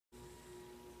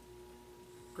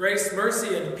Grace,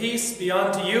 mercy, and peace be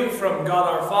unto you from God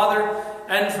our Father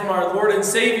and from our Lord and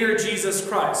Savior Jesus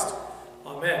Christ.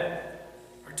 Amen.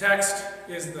 Our text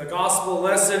is the Gospel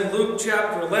lesson, Luke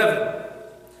chapter 11.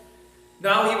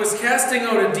 Now he was casting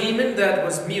out a demon that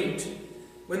was mute.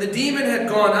 When the demon had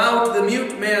gone out, the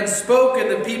mute man spoke,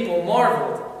 and the people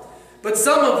marveled. But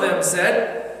some of them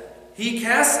said, "He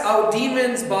casts out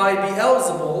demons by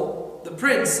Beelzebul, the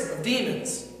prince of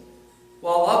demons."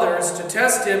 While others, to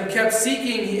test him, kept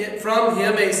seeking from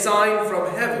him a sign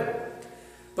from heaven.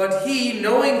 But he,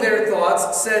 knowing their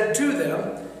thoughts, said to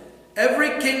them,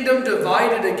 "Every kingdom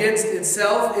divided against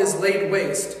itself is laid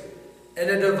waste,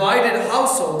 and a divided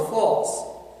household falls.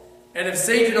 And if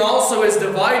Satan also is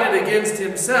divided against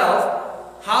himself,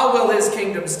 how will his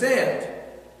kingdom stand?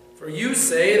 For you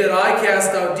say that I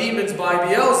cast out demons by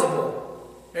Beelzebul.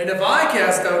 And if I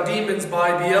cast out demons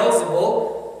by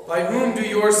Beelzebul, by whom do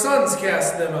your sons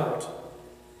cast them out?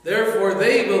 Therefore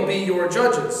they will be your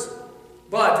judges.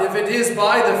 But if it is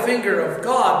by the finger of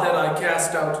God that I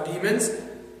cast out demons,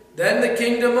 then the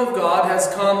kingdom of God has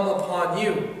come upon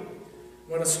you.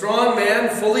 When a strong man,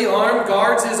 fully armed,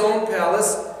 guards his own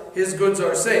palace, his goods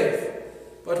are safe.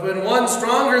 But when one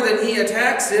stronger than he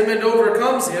attacks him and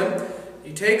overcomes him,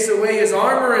 he takes away his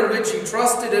armor in which he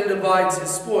trusted and divides his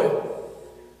spoil.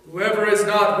 Whoever is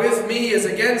not with me is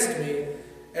against me,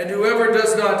 and whoever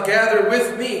does not gather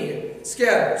with me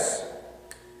scatters.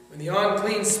 When the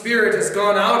unclean spirit has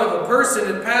gone out of a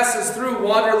person, it passes through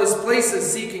waterless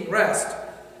places seeking rest.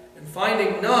 And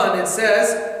finding none, it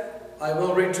says, "I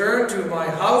will return to my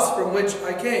house from which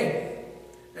I came."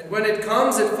 And when it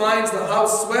comes, it finds the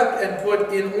house swept and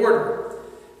put in order.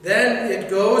 Then it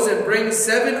goes and brings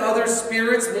 7 other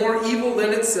spirits more evil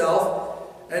than itself,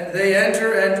 and they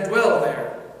enter and dwell there.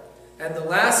 And the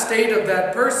last state of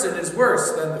that person is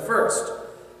worse than the first.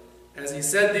 As he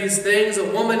said these things, a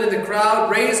woman in the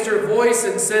crowd raised her voice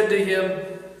and said to him,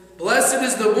 "Blessed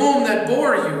is the womb that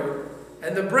bore you,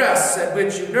 and the breasts at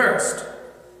which you nursed."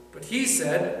 But he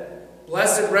said,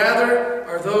 "Blessed rather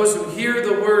are those who hear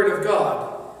the word of God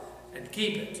and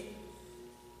keep it."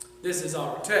 This is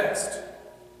our text.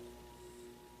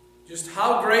 Just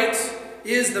how great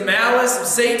is the malice of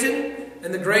Satan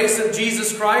and the grace of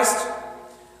Jesus Christ?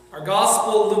 Our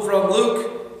Gospel from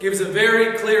Luke gives a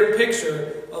very clear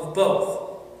picture of both.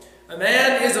 A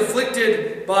man is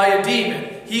afflicted by a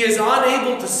demon. He is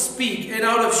unable to speak, and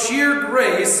out of sheer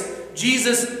grace,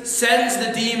 Jesus sends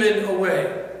the demon away.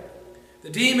 The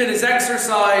demon is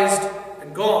exorcised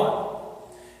and gone.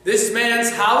 This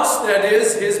man's house, that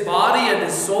is, his body and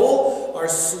his soul, are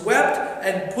swept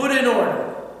and put in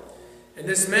order. And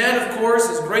this man, of course,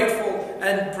 is grateful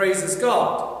and praises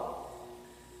God.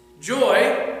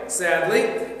 Joy, sadly,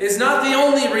 is not the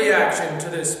only reaction to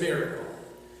this miracle.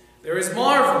 There is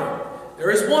marveling, there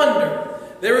is wonder,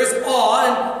 there is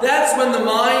awe, and that's when the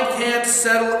mind can't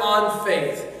settle on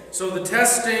faith. So the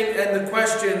testing and the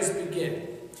questions begin.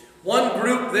 One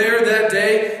group there that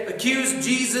day accused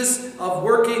Jesus of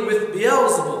working with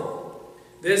Beelzebul.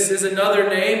 This is another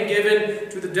name given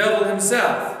to the devil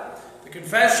himself. The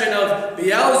confession of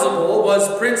Beelzebul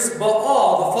was Prince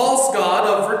Baal, the false god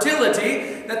of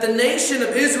fertility that the nation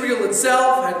of Israel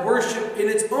itself had worshipped in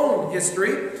its own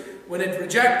history when it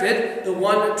rejected the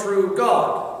one true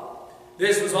God.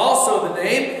 This was also the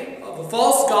name of the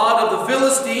false god of the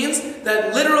Philistines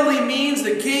that literally means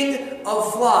the king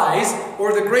of flies,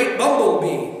 or the great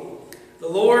bumblebee. The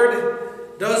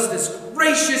Lord does this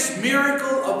gracious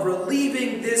miracle of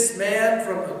relieving this man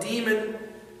from a demon.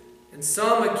 And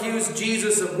some accuse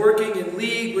Jesus of working in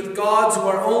league with gods who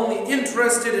are only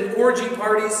interested in orgy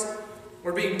parties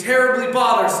or being terribly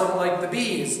bothersome like the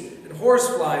bees and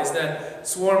horseflies that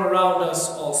swarm around us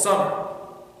all summer.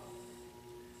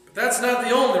 But that's not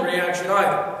the only reaction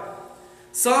either.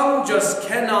 Some just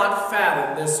cannot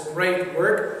fathom this great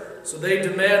work, so they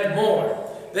demand more.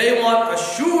 They want a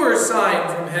sure sign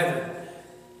from heaven,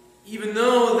 even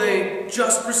though they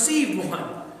just received one.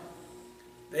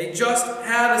 They just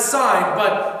had a sign,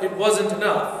 but it wasn't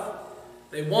enough.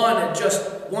 They wanted just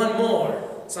one more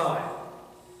sign.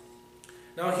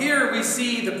 Now here we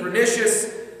see the pernicious,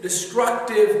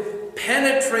 destructive,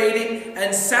 penetrating,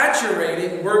 and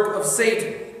saturating work of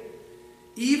Satan.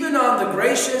 Even on the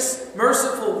gracious,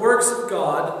 merciful works of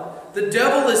God, the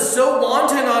devil is so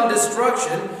wanton on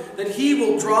destruction that he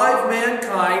will drive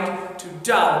mankind to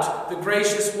doubt the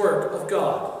gracious work of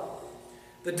God.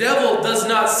 The devil does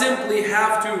not simply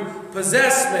have to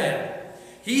possess man.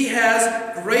 He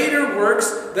has greater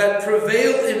works that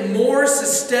prevail in more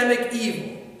systemic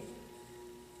evil.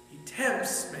 He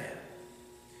tempts man.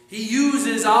 He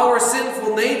uses our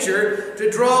sinful nature to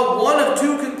draw one of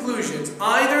two conclusions.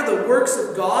 Either the works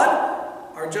of God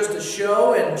are just a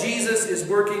show and Jesus is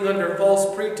working under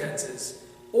false pretenses,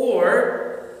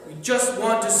 or we just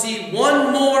want to see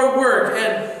one more work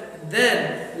and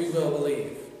then we will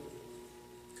believe.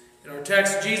 In our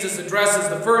text, Jesus addresses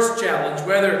the first challenge,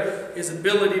 whether his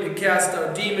ability to cast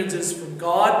out demons is from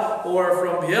God or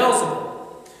from Beelzebub.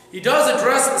 He does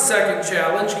address the second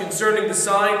challenge concerning the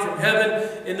sign from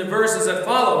heaven in the verses that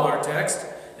follow our text.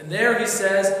 And there he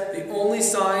says the only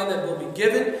sign that will be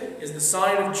given is the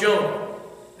sign of Jonah.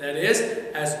 That is,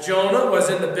 as Jonah was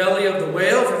in the belly of the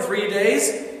whale for 3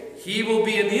 days, he will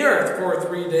be in the earth for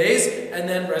 3 days and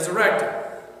then resurrected.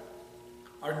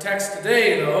 Our text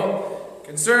today, though,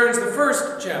 concerns the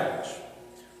first challenge.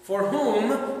 For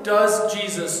whom does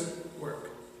Jesus work?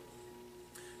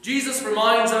 Jesus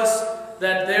reminds us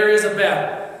that there is a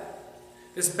battle.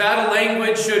 This battle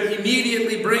language should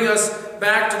immediately bring us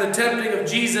back to the tempting of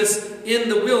Jesus in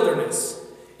the wilderness.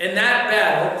 In that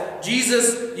battle,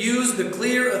 Jesus used the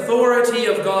clear authority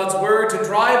of God's word to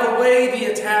drive away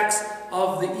the attacks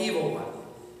of the evil one.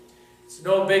 It's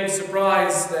no big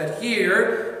surprise that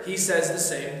here he says the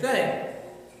same thing.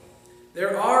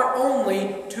 There are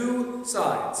only two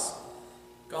sides,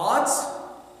 God's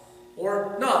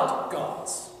or not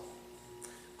God's.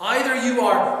 Either you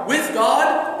are with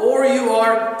God or you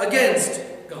are against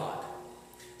God.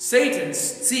 Satan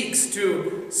seeks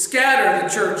to scatter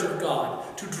the church of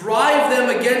God, to drive them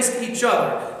against each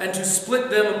other, and to split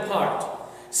them apart.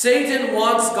 Satan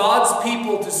wants God's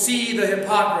people to see the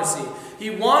hypocrisy.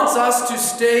 He wants us to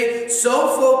stay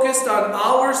so focused on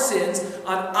our sins,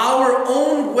 on our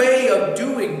own way of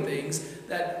doing things,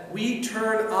 that we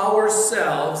turn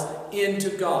ourselves into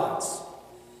God's.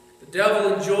 The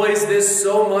devil enjoys this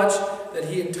so much that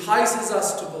he entices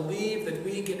us to believe that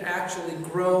we can actually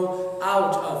grow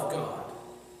out of God.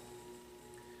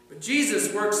 But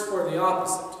Jesus works for the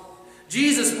opposite.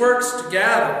 Jesus works to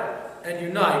gather and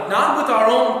unite, not with our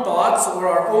own thoughts or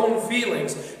our own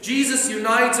feelings. Jesus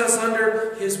unites us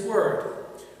under his word.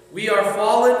 We are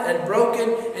fallen and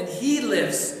broken, and he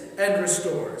lifts and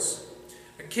restores.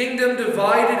 A kingdom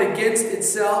divided against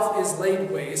itself is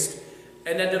laid waste,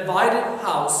 and a divided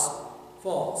house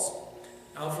falls.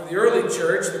 Now, for the early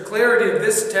church, the clarity of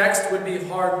this text would be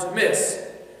hard to miss.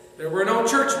 There were no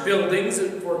church buildings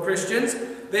for Christians.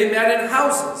 They met in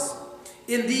houses.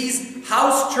 In these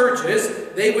house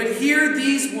churches, they would hear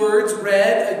these words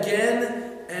read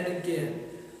again and again.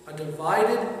 A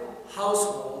divided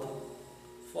household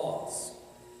falls.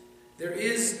 There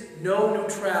is no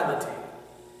neutrality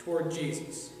toward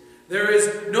Jesus. There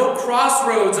is no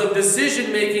crossroads of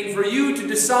decision-making for you to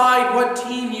decide what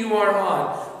team you are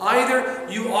on. Either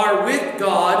you are with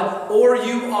God or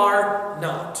you are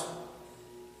not.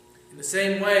 In the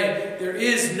same way, there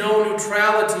is no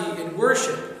neutrality in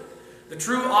worship. The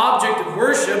true object of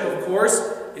worship, of course,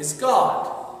 is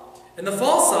God. And the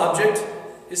false object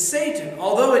is Satan,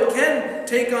 although it can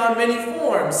take on many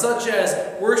forms, such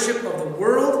as worship of the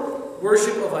world,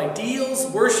 worship of ideals,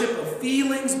 worship of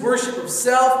feelings, worship of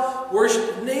self,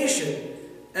 worship of nation,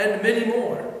 and many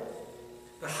more.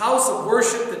 The house of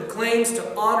worship that claims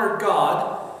to honor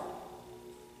God,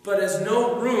 but has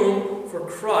no room for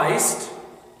Christ,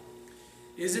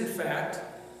 is in fact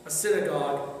a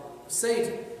synagogue of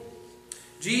Satan.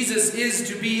 Jesus is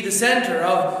to be the center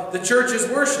of the church's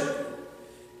worship.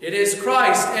 It is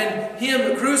Christ and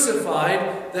him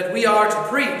crucified that we are to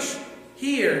preach,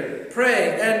 hear,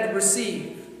 pray, and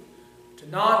receive. To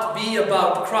not be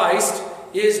about Christ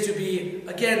is to be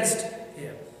against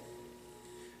him.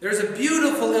 There's a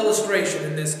beautiful illustration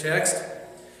in this text.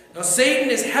 Now, Satan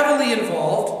is heavily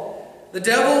involved. The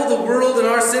devil, the world, and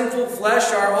our sinful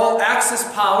flesh are all Axis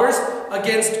powers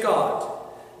against God.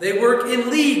 They work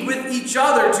in league with each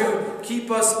other to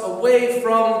keep us away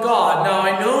from God. Now,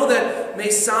 I know that may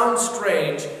sound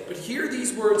strange, but hear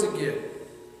these words again.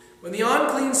 When the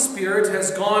unclean spirit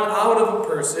has gone out of a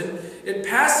person, it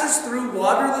passes through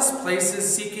waterless places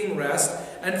seeking rest,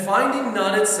 and finding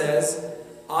none, it says,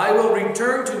 I will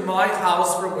return to my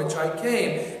house from which I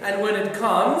came. And when it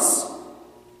comes,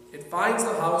 it finds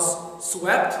the house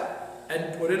swept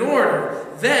and put in order.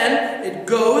 Then it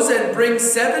goes and brings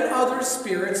 7 other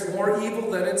spirits more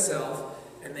evil than itself,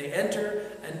 and they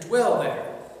enter and dwell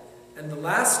there. And the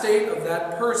last state of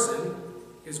that person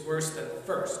is worse than the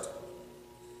first.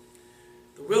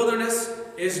 The wilderness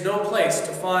is no place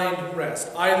to find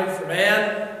rest, either for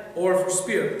man or for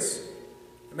spirits.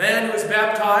 The man who is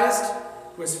baptized,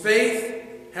 who has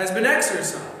faith, has been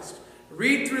exercised.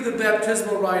 Read through the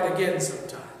baptismal rite again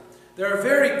sometime. There are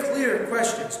very clear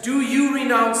questions. Do you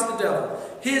renounce the devil,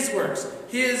 his works,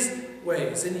 his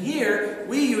ways. And here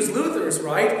we use Luther's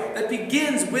rite that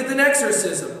begins with an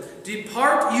exorcism.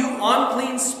 Depart, you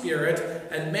unclean spirit,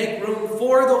 and make room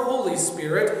for the Holy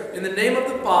Spirit, in the name of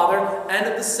the Father, and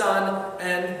of the Son,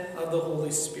 and of the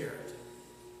Holy Spirit.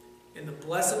 In the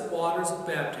blessed waters of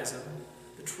baptism,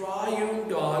 the triune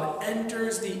God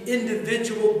enters the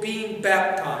individual being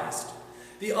baptized.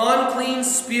 The unclean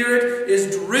spirit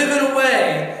is driven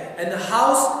away, and the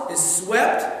house is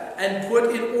swept and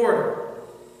put in order.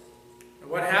 And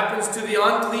what happens to the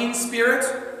unclean spirit?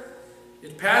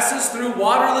 It passes through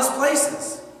waterless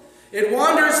places. It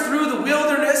wanders through the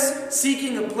wilderness,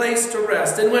 seeking a place to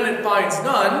rest. And when it finds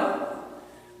none,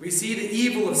 we see the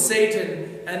evil of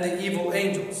Satan and the evil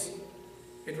angels.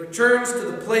 It returns to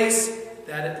the place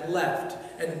that it left.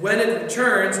 And when it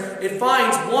returns, it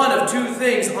finds one of two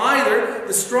things. Either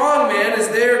the strong man is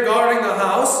there guarding the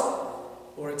house,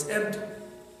 or it's empty.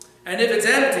 And if it's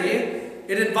empty,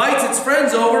 it invites its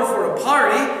friends over for a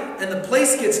party, and the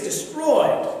place gets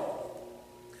destroyed.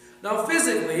 Now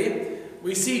physically,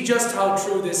 we see just how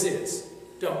true this is,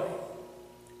 don't we?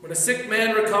 When a sick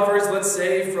man recovers, let's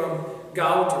say, from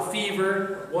gout or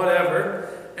fever or whatever,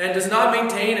 and does not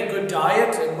maintain a good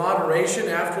diet and moderation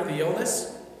after the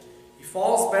illness, he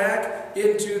falls back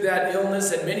into that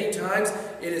illness, and many times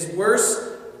it is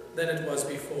worse than it was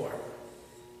before.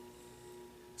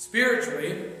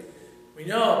 Spiritually, we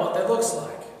know what that looks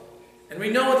like, and we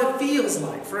know what that feels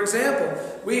like. For example,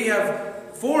 we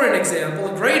have, for an example,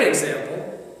 a great example,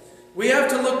 we have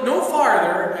to look no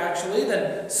farther, actually,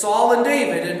 than Saul and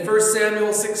David in 1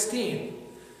 Samuel 16.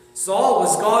 Saul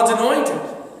was God's anointed,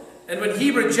 and when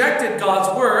he rejected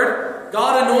God's word,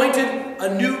 God anointed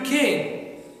a new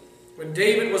king. When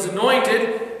David was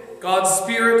anointed, God's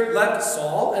Spirit left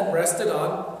Saul and rested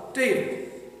on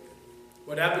David.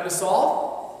 What happened to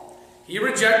Saul? He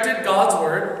rejected God's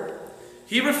word.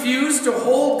 He refused to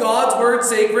hold God's word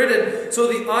sacred, and so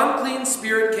the unclean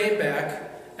spirit came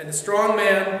back, and the strong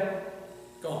man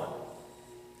gone.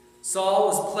 Saul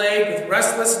was plagued with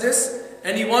restlessness,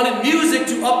 and he wanted music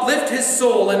to uplift his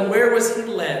soul, and where was he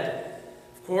led?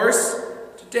 Of course,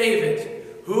 to David,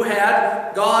 who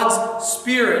had God's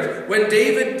Spirit. When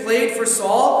David played for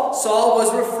Saul, Saul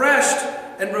was refreshed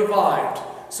and revived.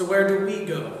 So where do we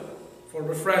go for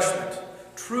refreshment?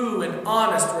 True and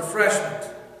honest refreshment.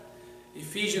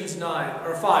 Ephesians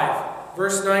 5,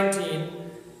 verse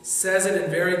 19, says it in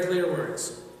very clear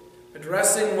words.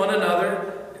 Addressing one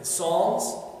another in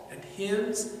psalms and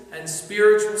hymns and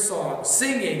spiritual songs,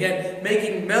 singing and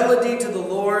making melody to the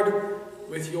Lord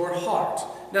with your heart.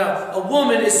 Now, a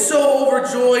woman is so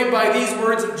overjoyed by these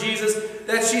words of Jesus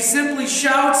that she simply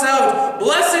shouts out,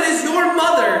 "Blessed is your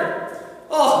mother!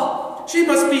 Oh, she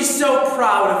must be so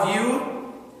proud of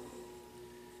you."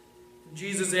 And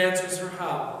Jesus answers her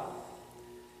how?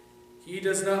 He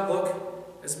does not look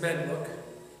as men look.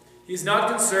 He's not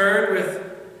concerned with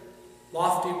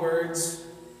lofty words,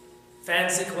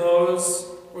 fancy clothes,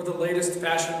 or the latest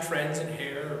fashion trends in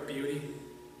hair or beauty.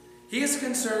 He is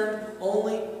concerned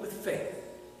only with faith.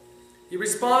 He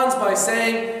responds by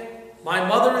saying, "My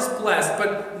mother is blessed,"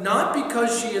 but not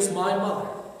because she is my mother.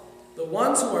 The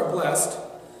ones who are blessed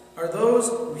are those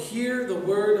who hear the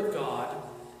word of God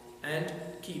and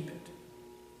keep it.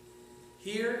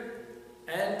 Hear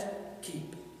and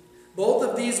keep. Both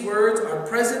of these words are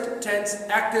present tense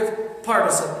active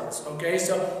participles. Okay,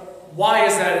 so why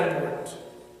is that important?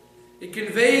 It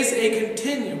conveys a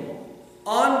continual,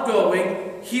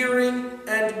 ongoing hearing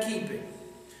and keeping.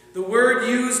 The word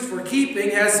used for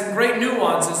keeping has some great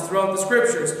nuances throughout the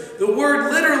scriptures. The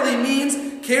word literally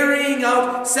means carrying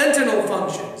out sentinel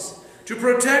functions, to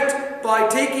protect by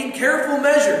taking careful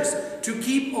measures, to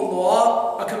keep a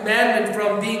law, a commandment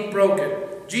from being broken.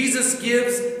 Jesus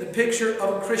gives the picture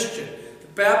of a Christian. The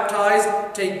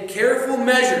baptized take careful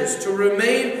measures to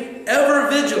remain ever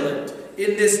vigilant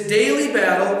in this daily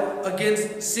battle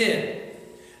against sin.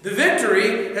 The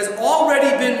victory has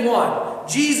already been won.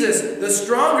 Jesus, the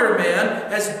stronger man,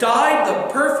 has died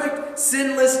the perfect,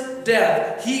 sinless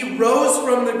death. He rose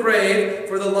from the grave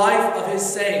for the life of his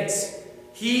saints.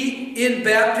 He, in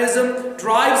baptism,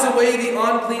 drives away the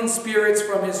unclean spirits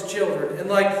from his children. And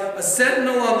like a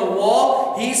sentinel on the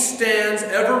wall, he stands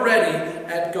ever ready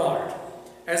at guard.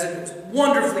 As it is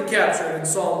wonderfully captured in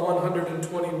Psalm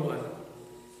 121.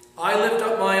 I lift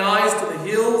up my eyes to the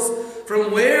hills.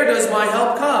 From where does my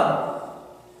help come?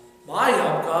 My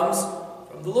help comes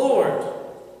from the Lord,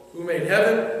 who made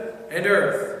heaven and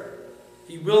earth.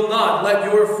 He will not let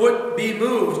your foot be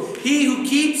moved. He who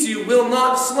keeps you will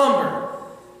not slumber.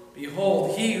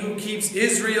 Behold, he who keeps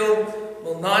Israel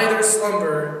will neither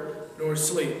slumber nor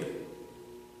sleep.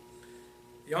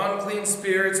 The unclean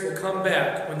spirits will come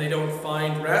back when they don't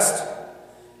find rest.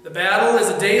 The battle is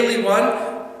a daily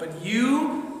one, but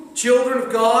you, children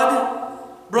of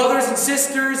God, brothers and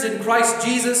sisters in Christ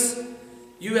Jesus,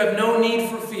 you have no need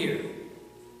for fear.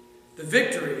 The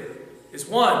victory is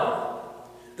won.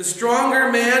 The stronger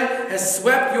man has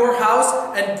swept your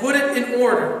house and put it in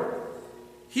order.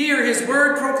 Hear his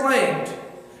word proclaimed.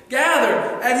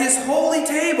 Gather at his holy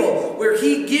table where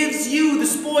he gives you the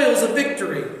spoils of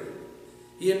victory.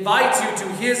 He invites you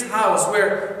to his house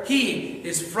where he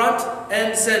is front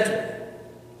and center.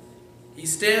 He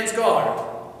stands guard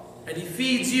and he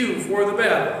feeds you for the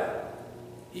battle.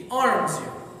 He arms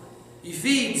you. He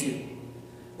feeds you.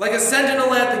 Like a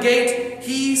sentinel at the gate,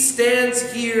 he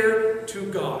stands here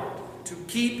to guard, to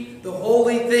keep the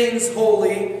holy things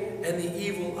holy and the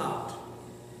evil out.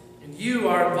 And you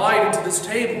are invited to this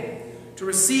table to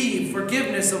receive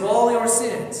forgiveness of all your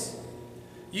sins.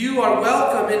 You are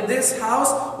welcome in this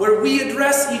house where we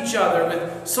address each other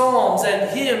with psalms and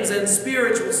hymns and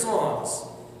spiritual songs.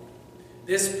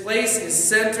 This place is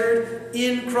centered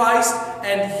in Christ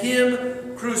and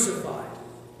him crucified.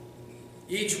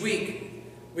 Each week,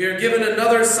 we are given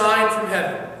another sign from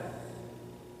heaven.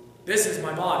 This is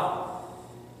my body.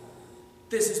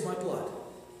 This is my blood.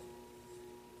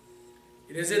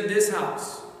 It is in this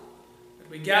house that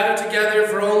we gather together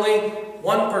for only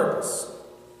one purpose,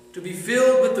 to be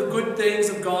filled with the good things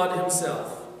of God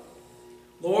himself.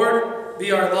 Lord, be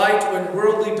our light when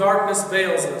worldly darkness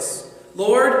veils us.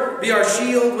 Lord, be our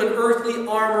shield when earthly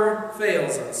armor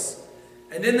fails us.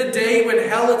 And in the day when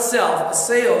hell itself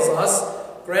assails us,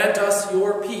 grant us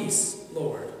your peace,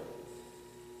 Lord.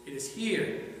 It is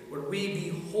here where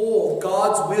we behold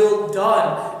God's will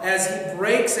done as he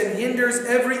breaks and hinders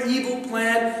every evil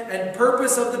plan and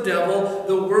purpose of the devil,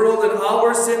 the world, and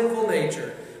our sinful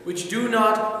nature, which do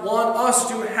not want us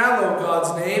to hallow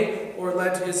God's name or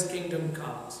let his kingdom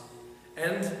come.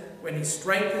 And when he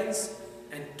strengthens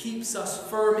and keeps us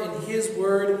firm in his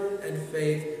word and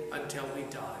faith until we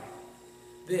die.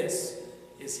 This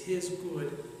is his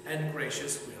good and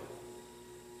gracious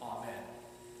will. Amen.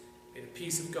 May the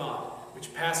peace of God,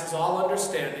 which passes all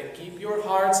understanding, keep your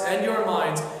hearts and your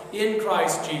minds in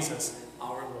Christ Jesus.